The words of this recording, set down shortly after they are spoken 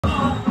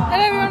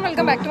Hello everyone,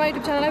 welcome back to my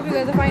YouTube channel. I hope you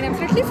guys are fine. I'm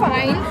absolutely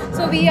fine.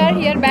 So we are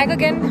here back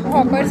again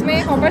Hoppers में.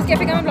 Hoppers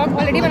cafe का मैं blog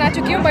already बना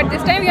चुकी हूँ, but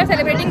this time we are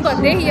celebrating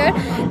birthday here.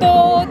 तो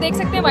देख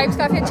सकते हैं वाइब्स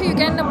काफ़ी अच्छी. You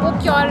can book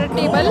your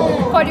table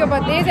for your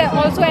birthdays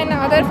also and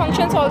other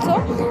functions also.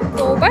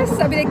 तो बस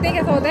अभी देखते हैं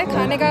कैसा होता है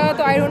खाने का.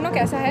 तो I don't know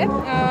कैसा है.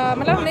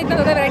 मतलब हमने इतना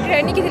ज़्यादा वैरायटी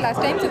ट्राई नहीं की थी last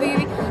time. So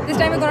this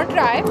time we're gonna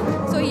try.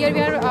 So here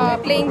we are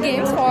playing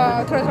games for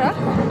थोड़ा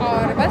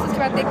और बस उसके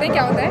बाद देखते हैं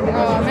क्या होता है.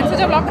 मैंने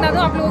सोचा ब्लॉग बना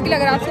दूँ आप लोगों के लिए.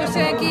 अगर आप सोचते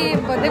हैं कि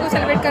बर्थडे को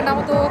सेलिब्रेट करना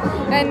हो तो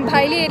and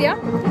भाईली area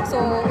so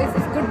it's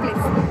is good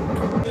place.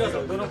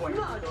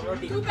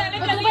 तू पहले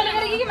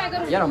करेगी कि मैं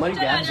करूं? यार हमारी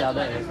गैप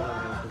ज्यादा है.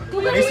 तू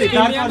कर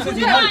सिद्धार्थ और से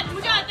जीना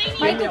मुझे आता ही नहीं.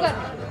 भाई तू कर.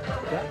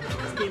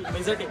 स्किल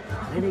मेजर टेप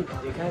नहीं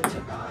देखा है. अच्छा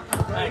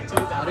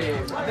एक्चुअली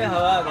अरे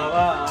हवा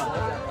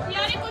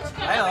यार ये कुछ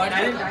कर.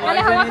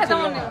 पहले हवा खत्म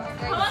होने.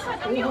 हवा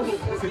खत्म नहीं होगी.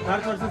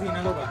 सिद्धार्थ और से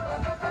जीना लोगा.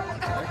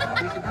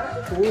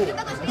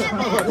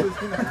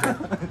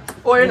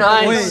 ओए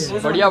नाइस.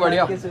 बढ़िया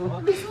बढ़िया.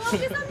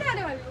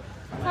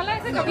 साला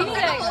ऐसे कभी नहीं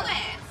जाएगा.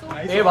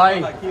 ए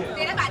भाई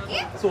तेरा बाकी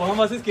है. सोहम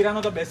वर्सेस किरण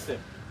हो तो बेस्ट है.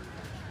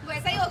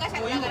 वैसा ही होगा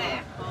शायद लग रहा है.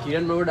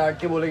 किरण मेरे को डांट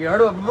के बोलेगी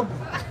हट.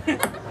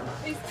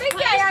 इससे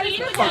क्या यार.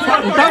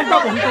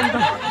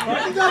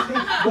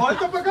 बॉल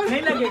तो पकड़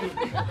नहीं लगेगी.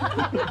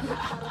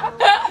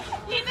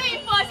 ये तो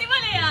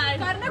इम्पॉसिबल है यार.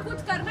 करना कुछ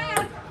करना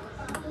यार.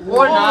 वो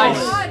नाइस.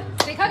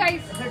 देखा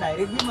गाइस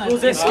डायरेक्ट भी मार.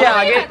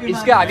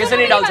 इसके आगे से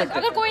नहीं डाल सकते.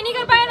 अगर कोई नहीं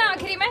कर पाया ना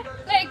आखिरी में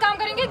तो एक काम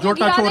करेंगे. जो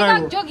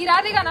गिरा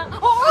देगा ना.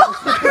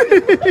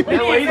 मैं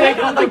वही देख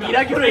रहा था.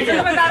 गिरा क्यों नहीं है.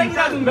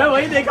 मैं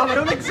वही देखा.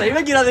 मेरे को सही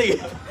में गिरा देगी.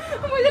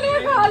 मुझे लगा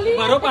खाली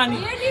भरो पानी.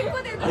 ये टीम को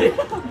दे दो.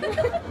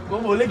 वो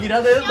बोले गिरा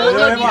दे.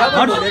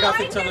 बोलेगा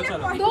फिर. चलो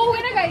चलो दो हुए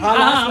ना गाइस. हां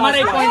हमारा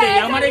एक पॉइंट है.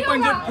 हमारा एक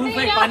पॉइंट जो प्रूफ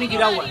है पानी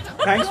गिरा हुआ है.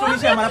 थैंक्स टू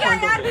नीचे हमारा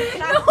पॉइंट है.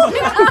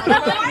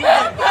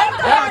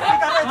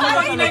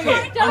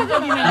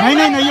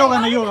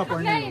 नहीं होगा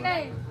पॉइंट.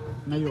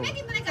 नहीं होगा.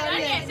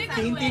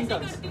 तीन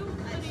टर्न्स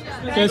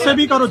कैसे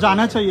भी करो.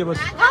 जाना चाहिए बस.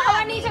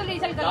 हां नहीं चल रही.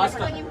 चल कर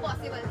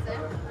इम्पॉसिबल सर.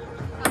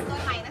 हम तो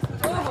माइनस.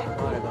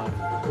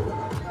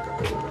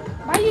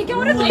 भाई ये क्या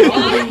हो रहा है.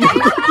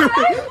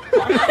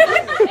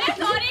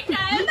 सॉरी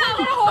ट्रायल था.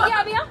 हो गया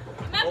अभी.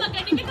 मैं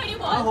पकड़ने के खड़ी हूं.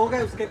 हां हो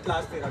गया. उसके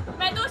क्लास तेरा था.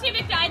 मैं तो उसी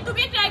में ट्राई. तू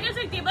भी ट्राई कर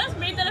सकती है. बस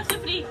मेरी तरफ से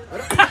फ्री.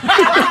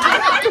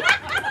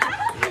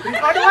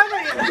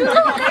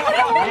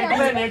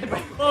 नेट पे.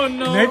 Oh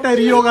no. नेट है.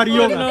 रियो का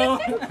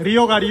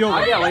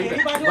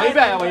वहीं पे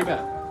आया.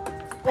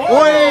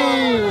 ओए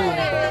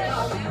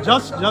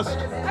जस्ट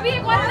अभी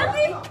एक और ना.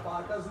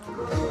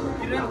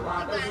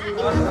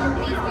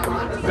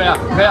 गया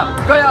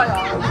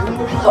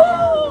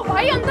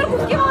भाई अंदर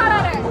घुस के बाहर आ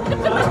रहा है.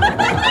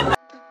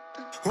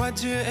 What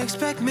do you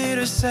expect me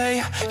to say?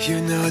 You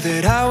know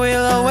that I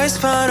will always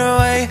find a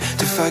way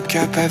to fuck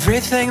up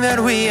everything that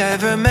we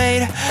ever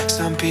made.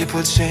 Some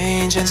people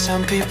change and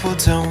some people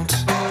don't.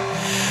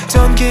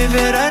 Don't give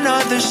it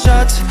another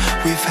shot.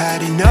 We've had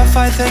enough.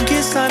 I think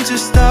it's time to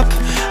stop.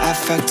 I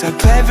fucked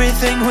up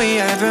everything we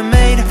ever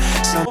made.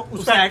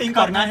 उसका acting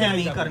करना है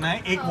नहीं करना है.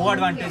 एक वो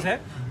advantage है.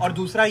 और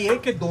दूसरा ये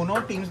कि दोनों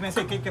टीम्स में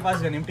से एक के पास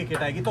डेनिम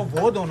टिकट आएगी तो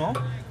वो दोनों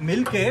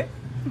मिलके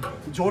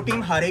जो टीम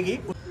हारेगी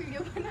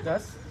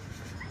 10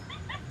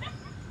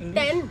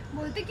 10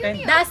 बोलते क्यों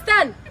नहीं.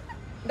 दास्तान.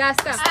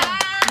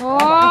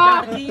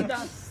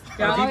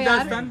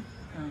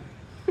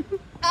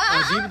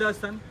 अजीब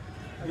दास्तान.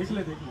 देख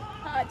ले.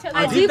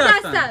 अजीब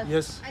दास्तान.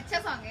 यस अच्छा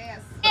सॉन्ग है.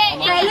 यस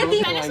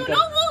पहले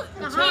सुनो वो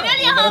हिनल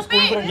यहाँ पे.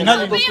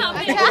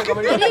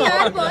 अरे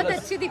यार बहुत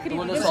अच्छी दिख रही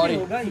है. सॉरी ये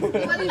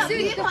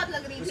बहुत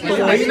लग रही है.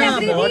 वही ना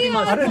बहुत ही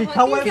मस्त. अरे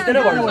लिखा हुआ है कितने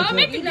वर्ड.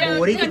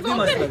 ओरी कितनी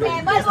मस्त लग रही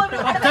है.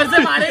 पत्थर से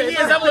मारेगी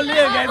ऐसा बोल रही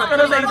है. गैस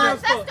करो सही से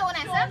उसको.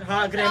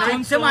 हां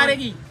ग्रेनाइट से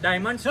मारेगी.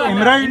 Diamond stone.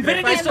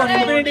 Infinity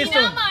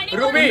stone.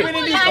 Ruby.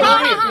 Infinity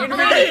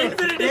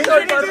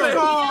stone.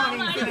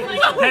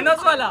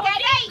 Thanos वाला.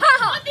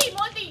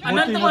 मोती.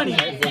 अनंतमणि.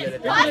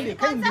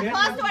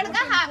 फर्स्ट वर्ड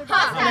का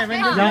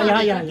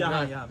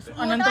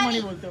अनंतमणि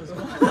बोलते हैं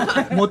उसको.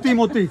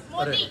 मोती.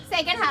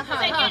 Second half.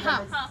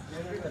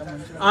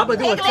 आप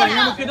બધું अच्छा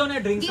है. मुक्के दो ना.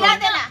 ड्रिंक्स गिरा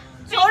देना.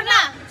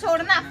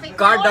 छोड़ना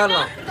काट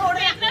डालना.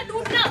 तोड़ना.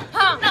 टूटना.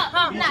 हां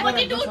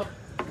मोती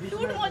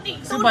टूट मोती.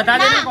 तू बता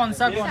देना कौन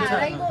सा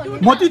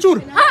मोतीचूर.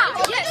 हां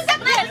ये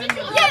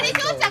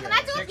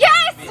चकनाचूर.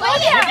 यस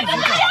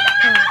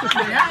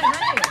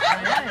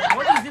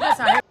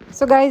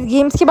सो गाइस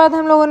गेम्स के बाद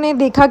हम लोगों ने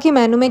देखा कि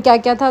मेनू में क्या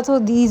क्या था. So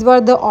these were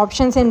the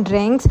options in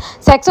drinks.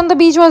 Sex on the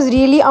beach was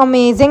really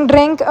amazing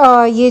drink.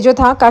 ये जो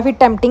था काफ़ी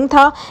टेम्पटिंग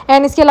था.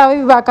 एंड इसके अलावा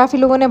भी काफ़ी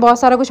लोगों ने बहुत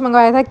सारा कुछ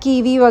मंगवाया था.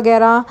 कीवी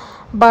वगैरह.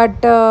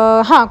 बट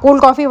हाँ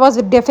cold coffee was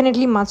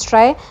definitely must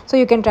try. So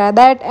you can try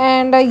that.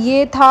 And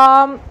ये था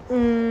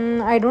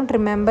आई डोंट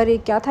रिमेंबर ये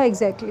क्या था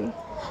एग्जैक्टली.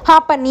 हाँ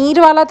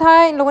पनीर वाला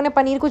था. इन लोगों ने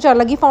पनीर कुछ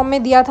अलग ही फॉर्म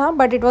में दिया था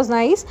but it was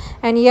nice.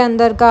 And ये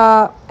अंदर का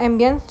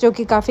एम्बियंस जो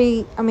कि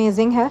काफ़ी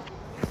अमेजिंग है.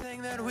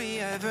 We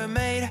ever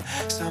made.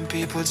 Some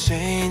people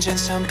change and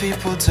some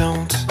people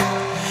don't.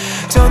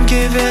 Don't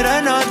give it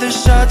another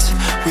shot.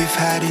 We've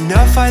had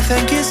enough, I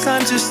think it's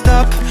time to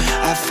stop.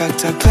 I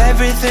fucked up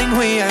everything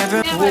we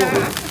ever.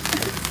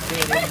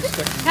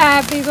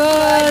 Happy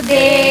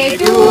birthday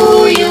to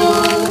you.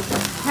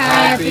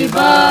 Happy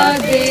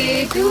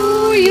birthday to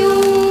you.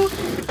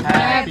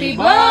 Happy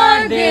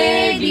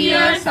birthday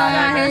dear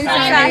Sahil.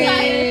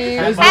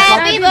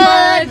 Happy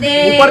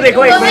birthday. ऊपर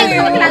देखो एक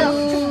minute.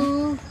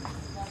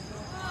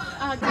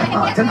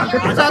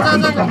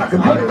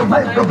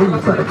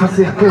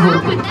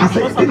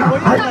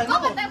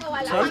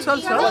 चल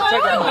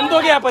बंद हो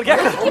गया पर क्या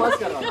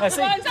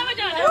ऐसे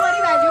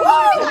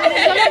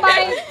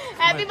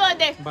happy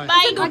birthday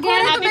bye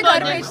happy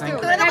birthday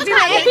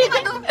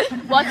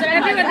बहुत सारे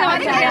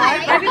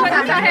हैप्पी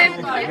बर्थडे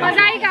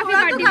बधाई काफी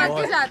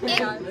पार्टी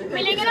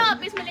मिलेंगे ना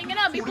वापस मिलेंगे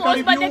ना अभी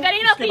पोस्ट बर्थडे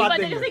करेंगे ना प्री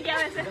बर्थडे से क्या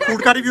वैसे फूड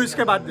का रिव्यू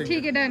इसके बाद देंगे.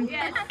 ठीक है डन.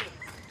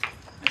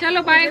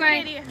 चलो बाय बाय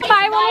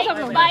बाय बोलो सब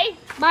लोग. Bye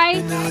bye.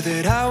 You know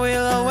that I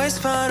will always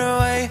find a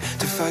way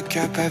to fuck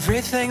up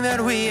everything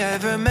that we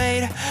ever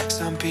made.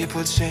 Some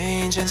people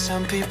change and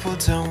some people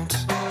don't.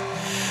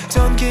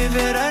 Don't give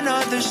it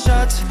another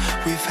shot.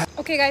 We've had.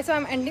 Okay guys, so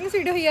I'm ending this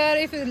video here.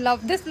 If you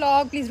love this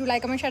vlog, please do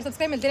like, comment, share,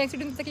 subscribe. मिलते हैं next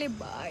video में. तब तक के लिए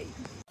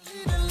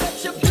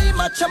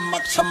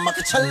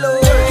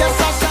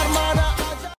bye.